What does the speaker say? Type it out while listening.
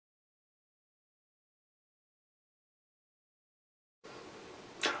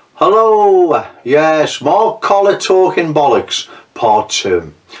Hello, yes, more Collett Talking Bollocks, part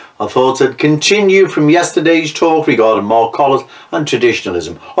 2. I thought I'd continue from yesterday's talk regarding more Collett and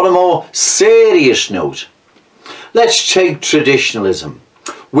traditionalism on a more serious note. Let's take traditionalism.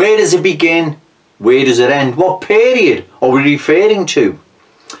 Where does it begin? Where does it end? What period are we referring to?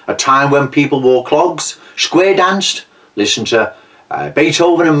 A time when people wore clogs, square danced, listened to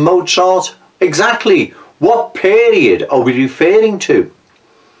Beethoven and Mozart? Exactly. What period are we referring to?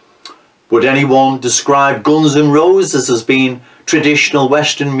 Would anyone describe Guns N' Roses as being traditional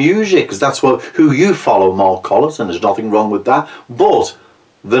Western music? Because that's who you follow, Mark Collett, and there's nothing wrong with that. But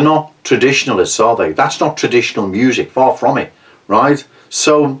they're not traditionalists, are they? That's not traditional music, far from it, right?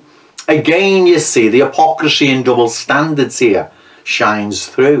 So, again, you see, the hypocrisy and double standards here shines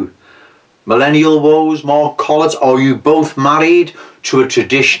through. Millennial woes, Mark Collett, are you both married to a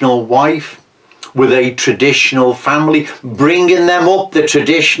traditional wife? With a traditional family, bringing them up the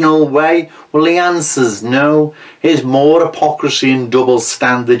traditional way? Well, the answer's no. Here's more hypocrisy and double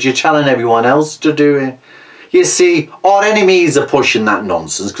standards. You're telling everyone else to do it. You see, our enemies are pushing that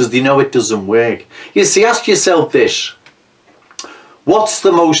nonsense because they know it doesn't work. You see, ask yourself this. What's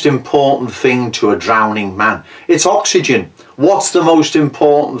the most important thing to a drowning man? It's oxygen. What's the most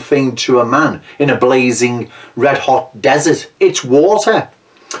important thing to a man in a blazing red-hot desert? It's water.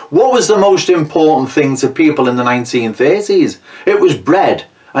 What was the most important thing to people in the 1930s? It was bread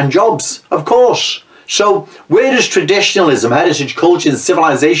and jobs, of course. So where does traditionalism, heritage, culture and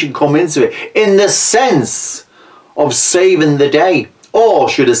civilization come into it? In the sense of saving the day. Or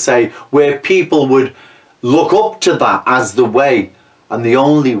should I say, where people would look up to that as the way and the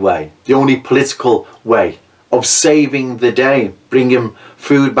only political way of saving the day, bringing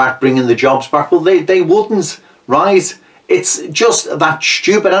food back, bringing the jobs back. Well, they wouldn't, right? It's just that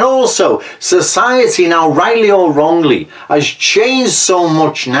stupid. And also, society now, rightly or wrongly, has changed so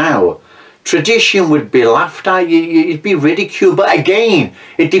much now. Tradition would be laughed at, you'd be ridiculed. But again,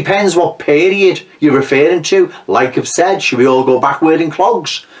 it depends what period you're referring to. Like I've said, should we all go backward in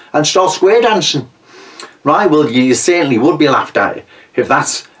clogs and start square dancing? Right, well, you certainly would be laughed at if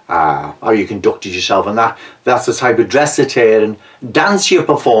that's how you conducted yourself, and that's the type of dress that here and dance you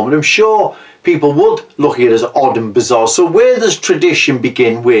perform. And I'm sure people would look at it as odd and bizarre. So where does tradition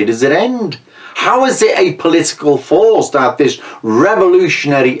begin? Where does it end? How is it a political force to have this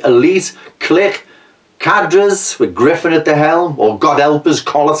revolutionary elite clique, cadres with Griffin at the helm, or God help us,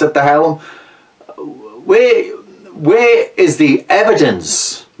 Collett at the helm? Where is the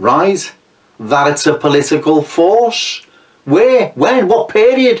evidence, right, that it's a political force? Where? When? What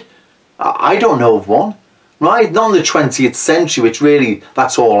period? I don't know of one, right? Not in the 20th century, which really,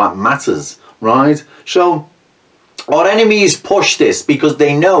 that's all that matters, right? So our enemies push this because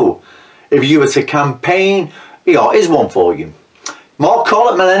they know if you were to campaign, here's one for you. Mark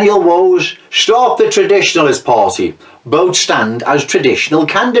Collett, Millennial Woes, start the Traditionalist Party. Both stand as traditional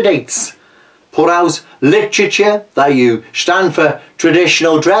candidates. Put out literature that you stand for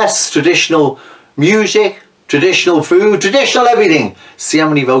traditional dress, traditional music, traditional food, traditional everything. See how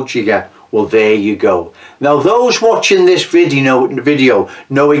many votes you get. Well, there you go. Now, those watching this video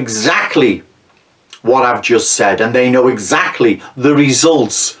know exactly what I've just said, and they know exactly the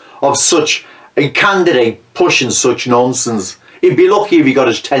results of such a candidate pushing such nonsense. He'd be lucky if he got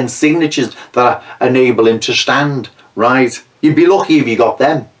his 10 signatures that enable him to stand, right? You'd be lucky if you got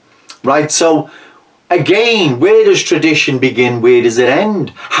them, right? So, again, where does tradition begin? Where does it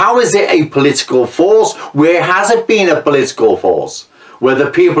end? How is it a political force? Where has it been a political force? Were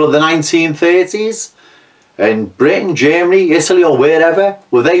the people of the 1930s in Britain, Germany, Italy or wherever,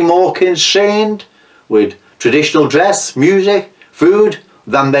 were they more concerned with traditional dress, music, food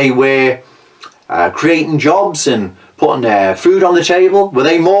than they were creating jobs and putting food on the table? Were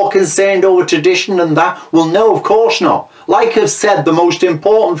they more concerned over tradition than that? Well, no, of course not. Like I've said, the most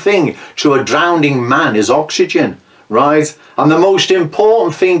important thing to a drowning man is oxygen, right? And the most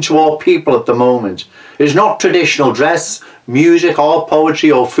important thing to our people at the moment is not traditional dress, music or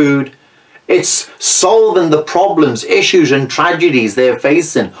poetry or food. It's solving the problems, issues and tragedies they're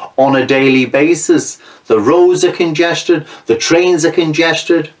facing on a daily basis. The roads are congested, the trains are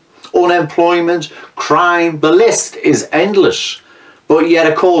congested, unemployment, crime, the list is endless. But yet,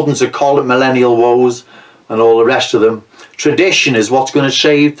 according to Collett, Millennial Woes and all the rest of them, tradition is what's going to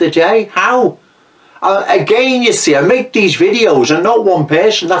save the day. How? Again, you see, I make these videos and not one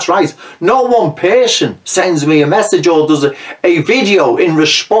person, that's right, not one person sends me a message or does a video in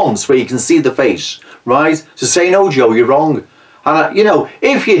response where you can see the face, right, to say, no, Joe, you're wrong. And,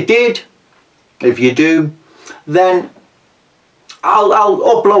 if you do, then I'll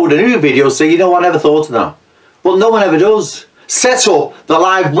upload a new video, say, I never thought of that. But no one ever does. set up the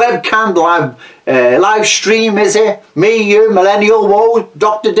live webcam, live stream, is it? Me, you, Millennial Woe,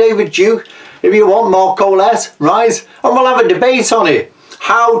 Dr. David Duke, if you want, more Collett, right? And we'll have a debate on it.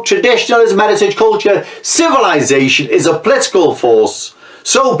 How traditionalism, heritage, culture, civilization is a political force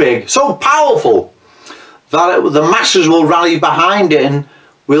so big, so powerful, that the masses will rally behind it and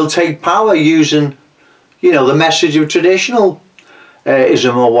will take power using, you know, the message of traditionalism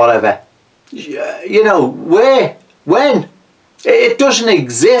or whatever. You know, where? When? It doesn't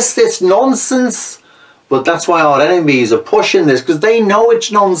exist. It's nonsense. But that's why our enemies are pushing this, because they know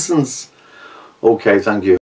it's nonsense. Okay, thank you.